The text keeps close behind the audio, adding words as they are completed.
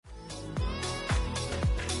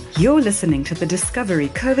You're listening to the Discovery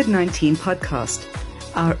COVID-19 podcast.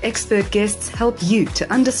 Our expert guests help you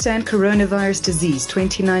to understand coronavirus disease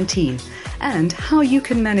 2019 and how you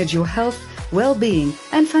can manage your health, well-being,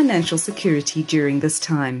 and financial security during this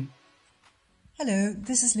time. Hello,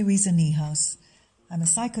 this is Louisa Niehaus. I'm a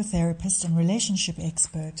psychotherapist and relationship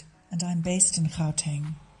expert, and I'm based in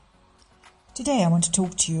Gauteng. Today I want to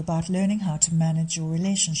talk to you about learning how to manage your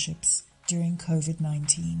relationships during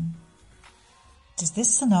COVID-19. Does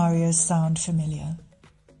this scenario sound familiar?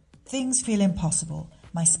 Things feel impossible.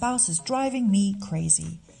 My spouse is driving me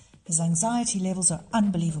crazy. His anxiety levels are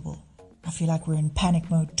unbelievable. I feel like we're in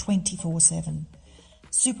panic mode 24/7.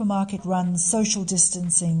 Supermarket runs, social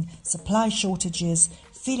distancing, supply shortages,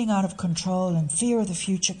 feeling out of control and fear of the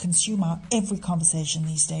future consume our every conversation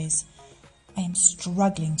these days. I am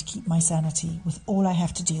struggling to keep my sanity with all I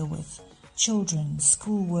have to deal with. Children,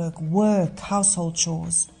 schoolwork, work, household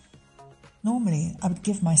chores. Normally, I would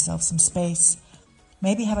give myself some space,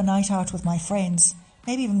 maybe have a night out with my friends,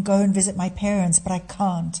 maybe even go and visit my parents, but I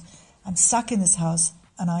can't. I'm stuck in this house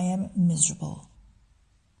and I am miserable.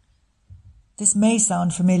 This may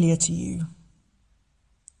sound familiar to you.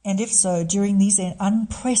 And if so, during these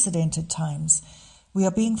unprecedented times, we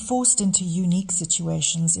are being forced into unique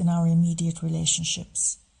situations in our immediate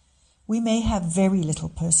relationships. We may have very little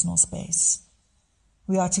personal space.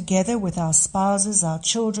 We are together with our spouses, our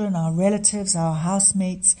children, our relatives, our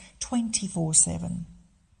housemates 24/7.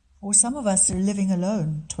 Or some of us are living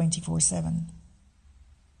alone 24/7.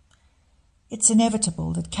 It's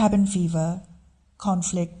inevitable that cabin fever,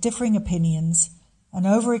 conflict, differing opinions, an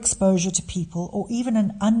overexposure to people, or even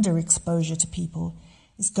an underexposure to people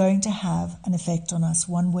is going to have an effect on us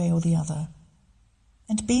one way or the other.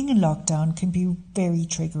 And being in lockdown can be very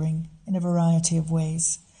triggering in a variety of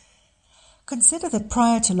ways. Consider that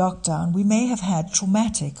prior to lockdown, we may have had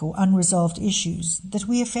traumatic or unresolved issues that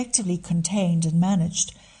we effectively contained and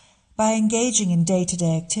managed by engaging in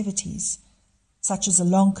day-to-day activities, such as a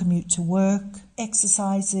long commute to work,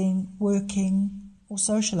 exercising, working, or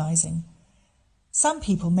socializing. Some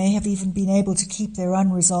people may have even been able to keep their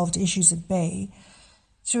unresolved issues at bay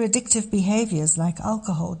through addictive behaviors like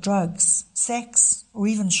alcohol, drugs, sex, or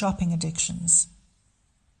even shopping addictions.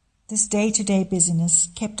 This day-to-day busyness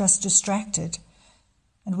kept us distracted,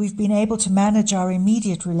 and we've been able to manage our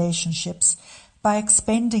immediate relationships by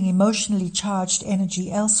expending emotionally charged energy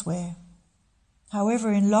elsewhere.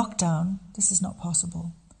 However, in lockdown, this is not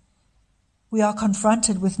possible. We are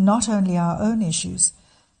confronted with not only our own issues,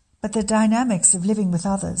 but the dynamics of living with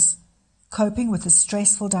others, coping with the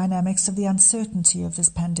stressful dynamics of the uncertainty of this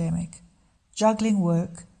pandemic, juggling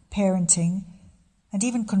work, parenting, and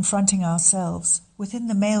even confronting ourselves within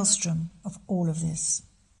the maelstrom of all of this.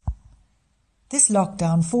 This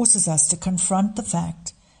lockdown forces us to confront the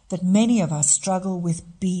fact that many of us struggle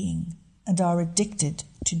with being and are addicted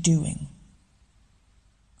to doing.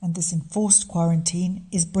 And this enforced quarantine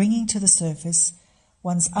is bringing to the surface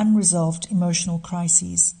one's unresolved emotional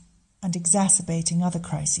crises and exacerbating other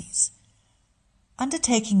crises.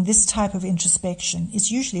 Undertaking this type of introspection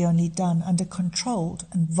is usually only done under controlled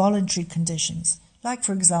and voluntary conditions, like,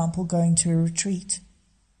 for example, going to a retreat.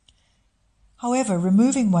 However,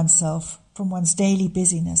 removing oneself from one's daily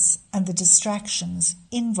busyness and the distractions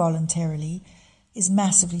involuntarily is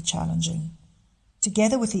massively challenging,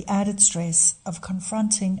 together with the added stress of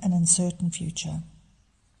confronting an uncertain future.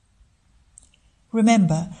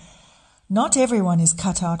 Remember, not everyone is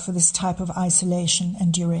cut out for this type of isolation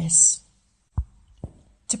and duress.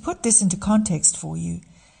 To put this into context for you,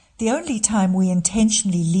 the only time we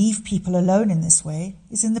intentionally leave people alone in this way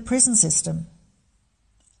is in the prison system.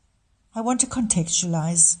 I want to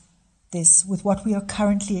contextualize this with what we are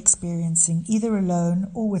currently experiencing, either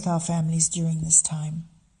alone or with our families during this time.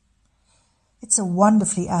 It's a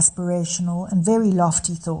wonderfully aspirational and very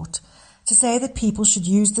lofty thought to say that people should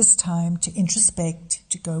use this time to introspect,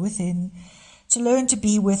 to go within, to learn to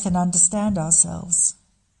be with and understand ourselves.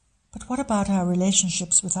 But what about our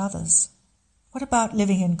relationships with others? What about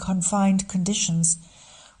living in confined conditions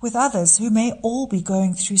with others who may all be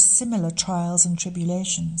going through similar trials and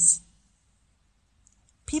tribulations?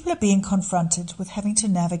 People are being confronted with having to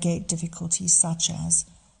navigate difficulties such as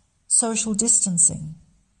social distancing.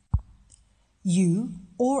 You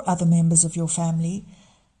or other members of your family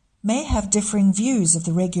may have differing views of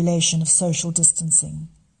the regulation of social distancing.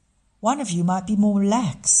 One of you might be more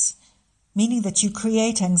lax, meaning that you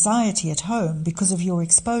create anxiety at home because of your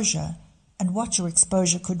exposure and what your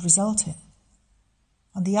exposure could result in.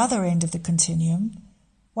 On the other end of the continuum,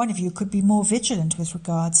 one of you could be more vigilant with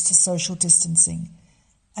regards to social distancing,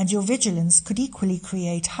 and your vigilance could equally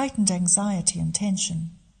create heightened anxiety and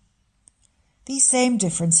tension. These same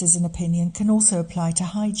differences in opinion can also apply to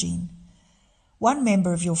hygiene. One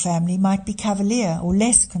member of your family might be cavalier or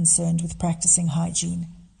less concerned with practicing hygiene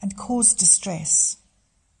and cause distress.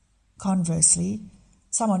 Conversely,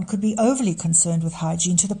 someone could be overly concerned with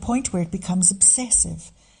hygiene to the point where it becomes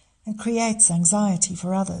obsessive and creates anxiety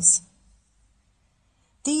for others.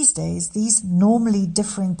 These days, these normally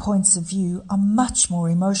differing points of view are much more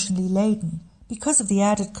emotionally laden because of the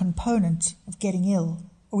added component of getting ill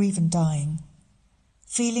or even dying.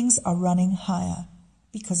 Feelings are running higher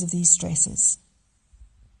because of these stresses.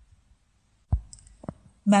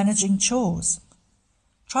 Managing chores.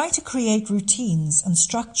 Try to create routines and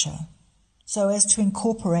structure so as to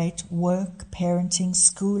incorporate work, parenting,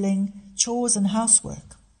 schooling, chores and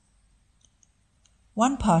housework.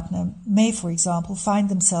 One partner may, for example, find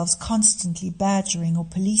themselves constantly badgering or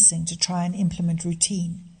policing to try and implement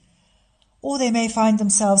routine. Or they may find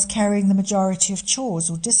themselves carrying the majority of chores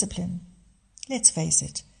or discipline. Let's face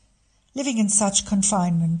it, living in such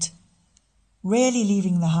confinement, rarely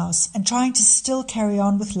leaving the house and trying to still carry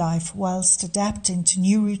on with life whilst adapting to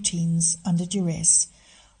new routines under duress,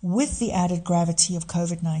 with the added gravity of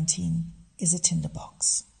COVID-19, is a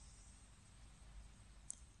tinderbox.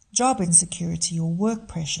 Job insecurity or work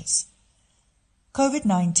pressures.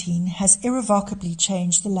 COVID-19 has irrevocably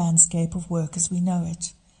changed the landscape of work as we know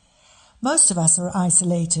it. Most of us are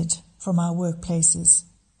isolated from our workplaces.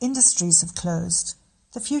 Industries have closed.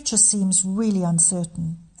 The future seems really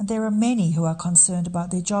uncertain, and there are many who are concerned about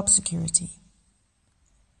their job security.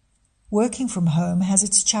 Working from home has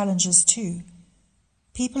its challenges too.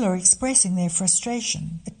 People are expressing their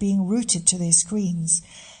frustration at being rooted to their screens,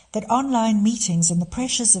 that online meetings and the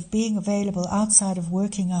pressures of being available outside of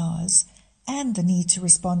working hours and the need to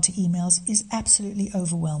respond to emails is absolutely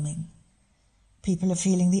overwhelming. People are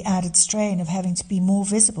feeling the added strain of having to be more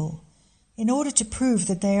visible in order to prove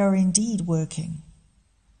that they are indeed working.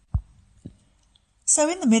 So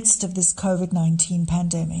in the midst of this COVID-19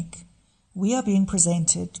 pandemic, we are being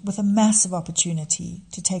presented with a massive opportunity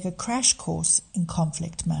to take a crash course in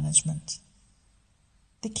conflict management.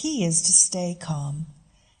 The key is to stay calm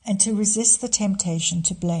and to resist the temptation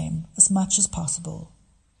to blame as much as possible.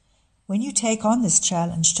 When you take on this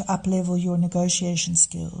challenge to up-level your negotiation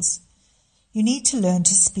skills, you need to learn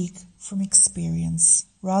to speak from experience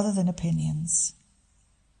rather than opinions.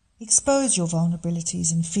 Expose your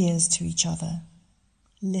vulnerabilities and fears to each other.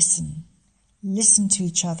 Listen to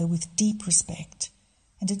each other with deep respect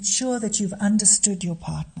and ensure that you've understood your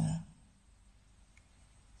partner.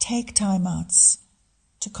 Take time-outs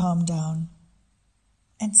to calm down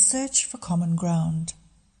and search for common ground.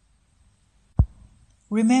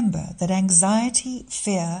 Remember that anxiety,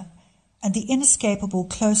 fear, and the inescapable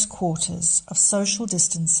close quarters of social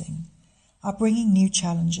distancing are bringing new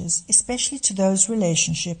challenges, especially to those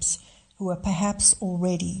relationships who are perhaps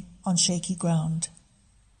already on shaky ground.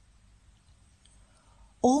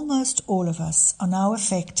 Almost all of us are now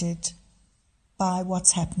affected by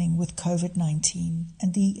what's happening with COVID-19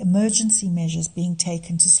 and the emergency measures being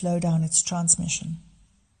taken to slow down its transmission.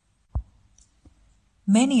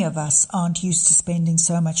 Many of us aren't used to spending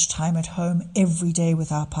so much time at home every day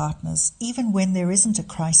with our partners, even when there isn't a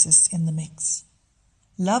crisis in the mix.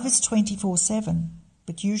 Love is 24/7,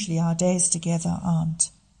 but usually our days together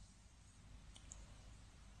aren't.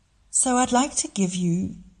 So I'd like to give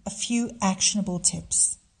you a few actionable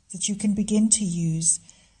tips that you can begin to use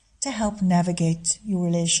to help navigate your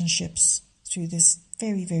relationships through this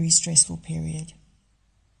very, very stressful period.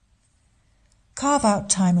 Carve out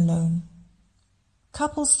time alone.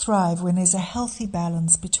 Couples thrive when there's a healthy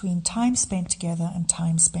balance between time spent together and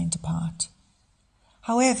time spent apart.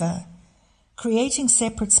 However, creating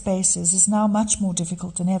separate spaces is now much more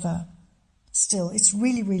difficult than ever. Still, it's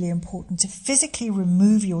really, really important to physically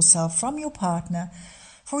remove yourself from your partner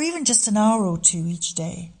for even just an hour or two each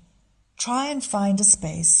day. Try and find a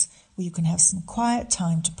space where you can have some quiet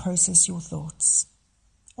time to process your thoughts.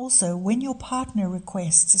 Also, when your partner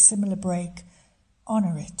requests a similar break,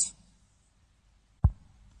 honor it.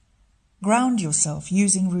 Ground yourself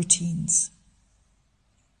using routines.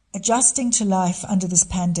 Adjusting to life under this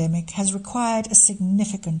pandemic has required a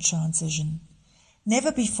significant transition.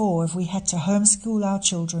 Never before have we had to homeschool our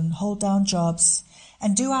children, hold down jobs,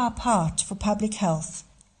 and do our part for public health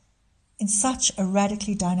in such a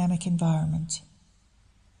radically dynamic environment.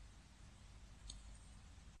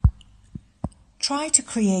 Try to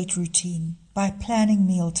create routine by planning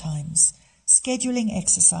meal times, scheduling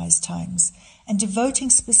exercise times, and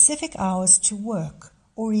devoting specific hours to work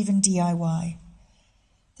or even DIY.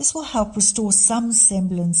 This will help restore some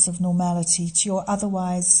semblance of normality to your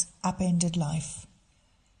otherwise upended life.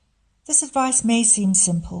 This advice may seem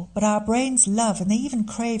simple, but our brains love and they even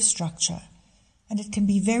crave structure, and it can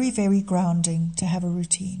be very, very grounding to have a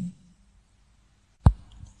routine.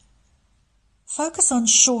 Focus on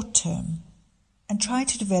short term and try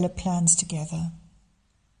to develop plans together.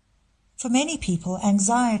 For many people,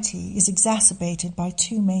 anxiety is exacerbated by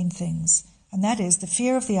two main things, and that is the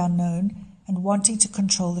fear of the unknown and wanting to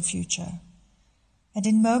control the future. And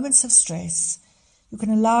in moments of stress, you can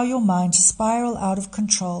allow your mind to spiral out of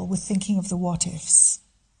control with thinking of the what-ifs.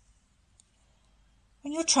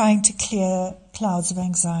 When you're trying to clear clouds of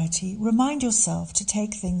anxiety, remind yourself to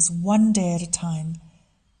take things one day at a time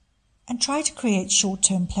and try to create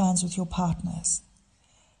short-term plans with your partners.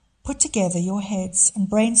 Put together your heads and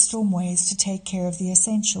brainstorm ways to take care of the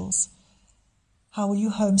essentials. How will you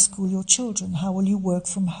homeschool your children? How will you work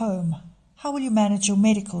from home? How will you manage your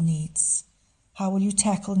medical needs? How will you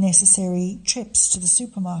tackle necessary trips to the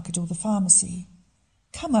supermarket or the pharmacy?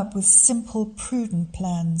 Come up with simple, prudent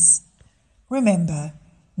plans. Remember,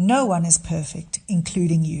 no one is perfect,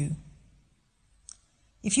 including you.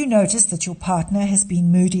 If you notice that your partner has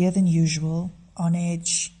been moodier than usual, on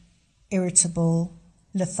edge, irritable,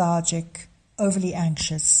 lethargic, overly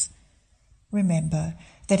anxious, remember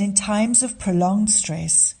that in times of prolonged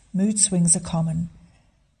stress, mood swings are common.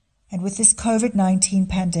 And with this COVID-19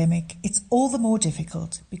 pandemic, it's all the more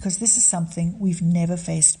difficult because this is something we've never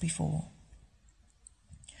faced before.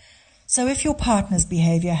 So if your partner's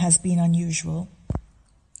behavior has been unusual,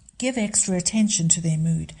 give extra attention to their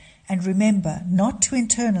mood and remember not to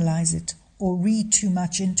internalize it or read too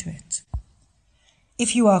much into it.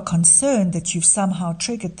 If you are concerned that you've somehow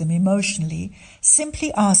triggered them emotionally,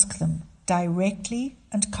 simply ask them directly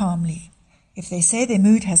and calmly. If they say their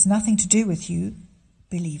mood has nothing to do with you,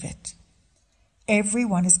 believe it.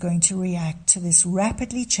 Everyone is going to react to this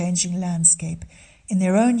rapidly changing landscape in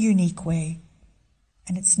their own unique way,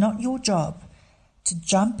 and it's not your job to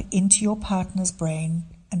jump into your partner's brain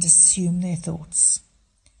and assume their thoughts.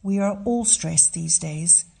 We are all stressed these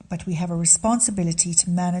days, but we have a responsibility to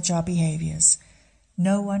manage our behaviors.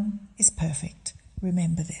 No one is perfect.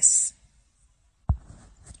 Remember this.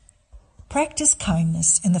 Practice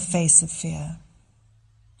kindness in the face of fear.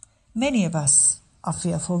 Many of us are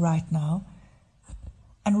fearful right now,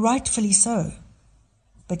 and rightfully so.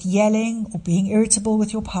 But yelling or being irritable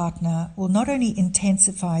with your partner will not only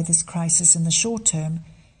intensify this crisis in the short term,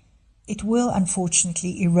 it will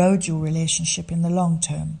unfortunately erode your relationship in the long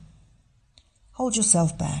term. Hold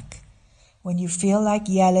yourself back. When you feel like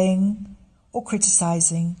yelling or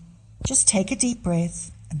criticizing, just take a deep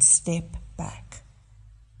breath and step back.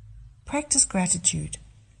 Practice gratitude.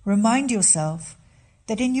 Remind yourself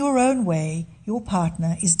that in your own way, your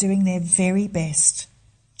partner is doing their very best,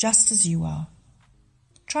 just as you are.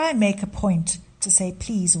 Try and make a point to say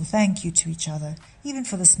please or thank you to each other, even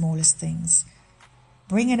for the smallest things.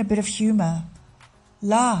 Bring in a bit of humor.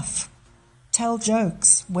 Laugh. Tell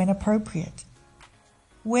jokes when appropriate.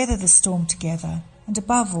 Weather the storm together, and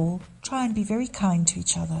above all, try and be very kind to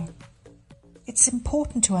each other. It's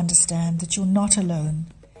important to understand that you're not alone.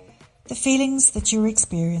 The feelings that you're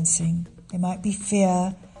experiencing, they might be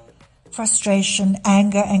fear, frustration,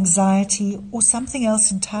 anger, anxiety, or something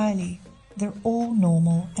else entirely. They're all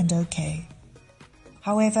normal and okay.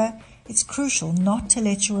 However, it's crucial not to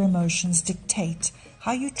let your emotions dictate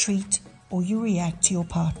how you treat or you react to your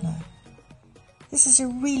partner. This is a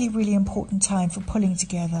really, really important time for pulling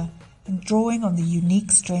together and drawing on the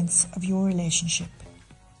unique strengths of your relationship.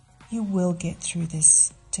 You will get through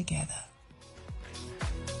this together.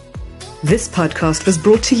 This podcast was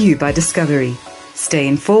brought to you by Discovery. Stay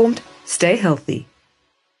informed, stay healthy.